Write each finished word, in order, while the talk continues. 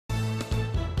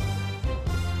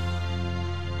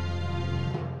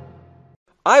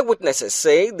Eyewitnesses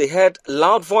say they heard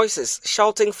loud voices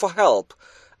shouting for help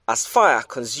as fire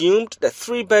consumed the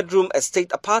three-bedroom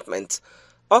estate apartment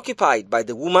occupied by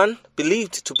the woman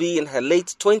believed to be in her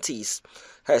late 20s,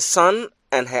 her son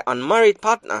and her unmarried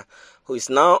partner, who is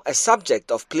now a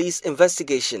subject of police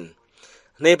investigation.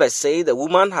 Neighbors say the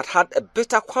woman had had a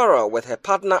bitter quarrel with her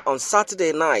partner on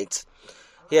Saturday night.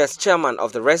 Here's chairman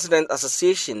of the Resident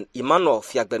Association, Emmanuel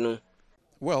Fiagbenu.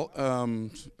 Well,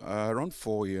 around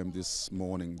 4 a.m. this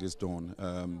dawn,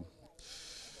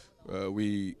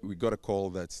 we got a call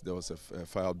that there was a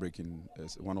fire outbreak in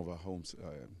one of our homes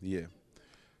here.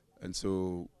 And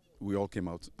so we all came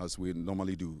out as we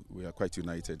normally do. We are quite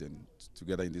united and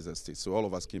together in this estate. So all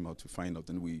of us came out to find out,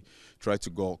 and we tried to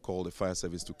call the fire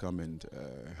service to come and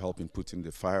help in putting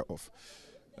the fire off.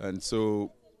 And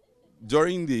so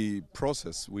during the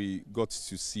process, we got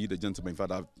to see the gentleman. In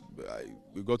fact,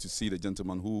 we got to see the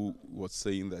gentleman who was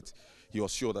saying that he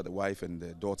was sure that the wife and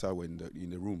the daughter were in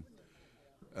the room.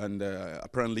 And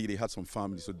apparently they had some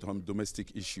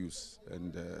domestic issues.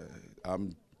 And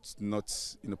I'm not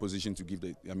in a position to give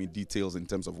details in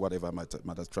terms of whatever might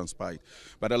have transpired.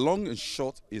 But the long and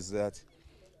short is that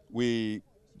the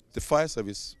fire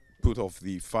service put off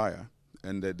the fire,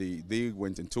 and they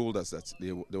went and told us that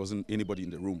there wasn't anybody in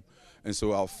the room. And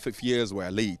so our fears were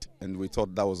allayed, and we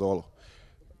thought that was all.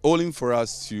 Only for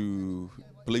us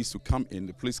police to come in.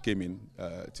 The police came in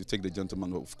to take the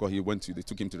gentleman. Of course, they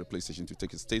took him to the police station to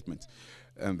take his statement.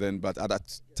 And then, but at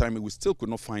that time, we still could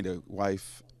not find the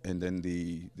wife and then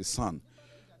the son.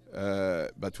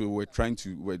 But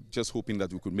we're just hoping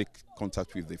that we could make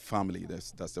contact with the family,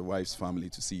 that's the wife's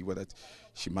family, to see whether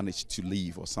she managed to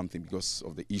leave or something because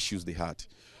of the issues they had.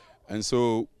 And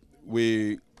so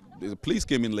the police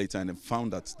came in later and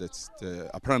found that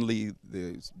apparently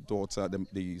the daughter,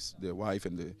 the wife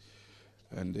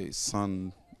and the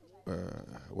son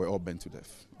were all burnt to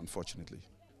death, unfortunately.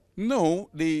 No,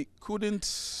 they could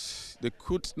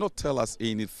not tell us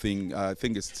anything. I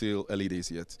think it's still early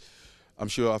days yet. I'm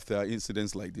sure after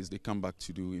incidents like this, they come back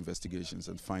to do investigations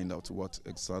and find out what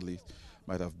exactly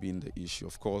might have been the issue.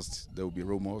 Of course, there will be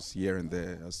rumors here and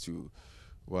there as to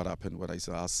what happened, whether it's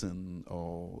arson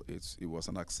or it was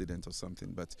an accident or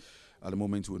something. But at the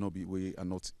moment, we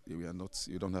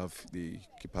don't have the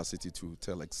capacity to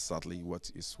tell exactly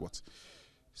what is what.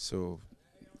 So,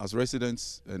 as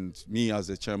residents and me as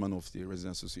the chairman of the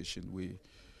Resident Association, we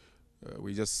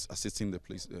just assisting the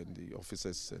police and the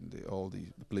officers and all the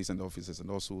police and the officers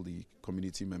and also the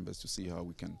community members to see how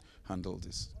we can handle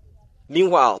this.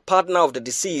 Meanwhile, partner of the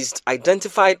deceased,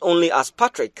 identified only as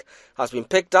Patrick, has been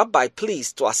picked up by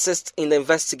police to assist in the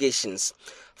investigations.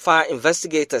 Fire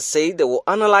investigators say they will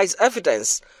analyze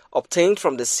evidence obtained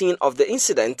from the scene of the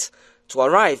incident to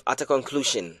arrive at a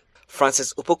conclusion.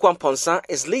 Francis Upokwan-Ponsa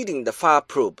is leading the fire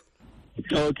probe.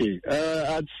 Okay,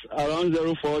 at around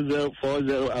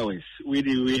 04:40 hours,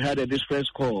 we had a distress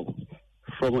call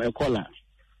from a caller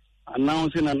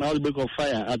announcing an outbreak of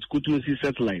fire at Kuntuse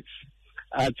Satellites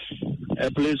at a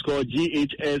place called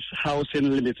GHS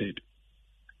Housing Limited.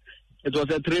 It was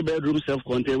a 3-bedroom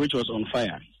self-contained which was on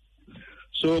fire.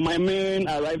 So my men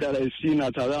arrived at a scene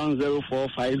at around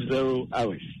 04:50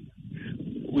 hours.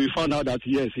 We found out that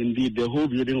yes, indeed, the whole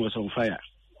building was on fire.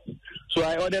 So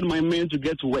I ordered my men to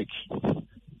get to work.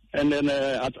 And then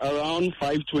at around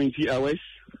 5:20 hours,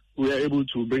 we were able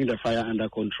to bring the fire under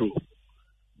control.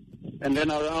 And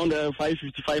then around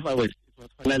 5:55 hours, it was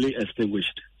finally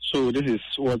extinguished. So this is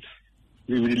what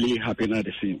really happened at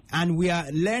the scene. And we are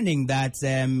learning that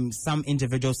some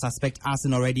individuals suspect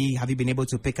arson already. Have you been able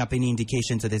to pick up any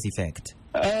indication to this effect?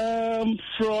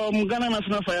 From Ghana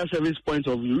National Fire Service point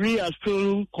of view, we are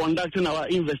still conducting our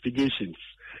investigations.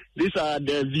 These are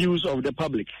the views of the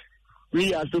public.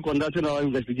 We are still conducting our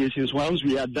investigations. Once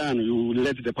we are done, we will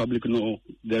let the public know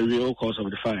the real cause of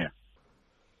the fire.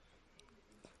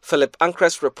 Philip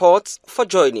Ankrest reports for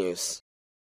Joy News.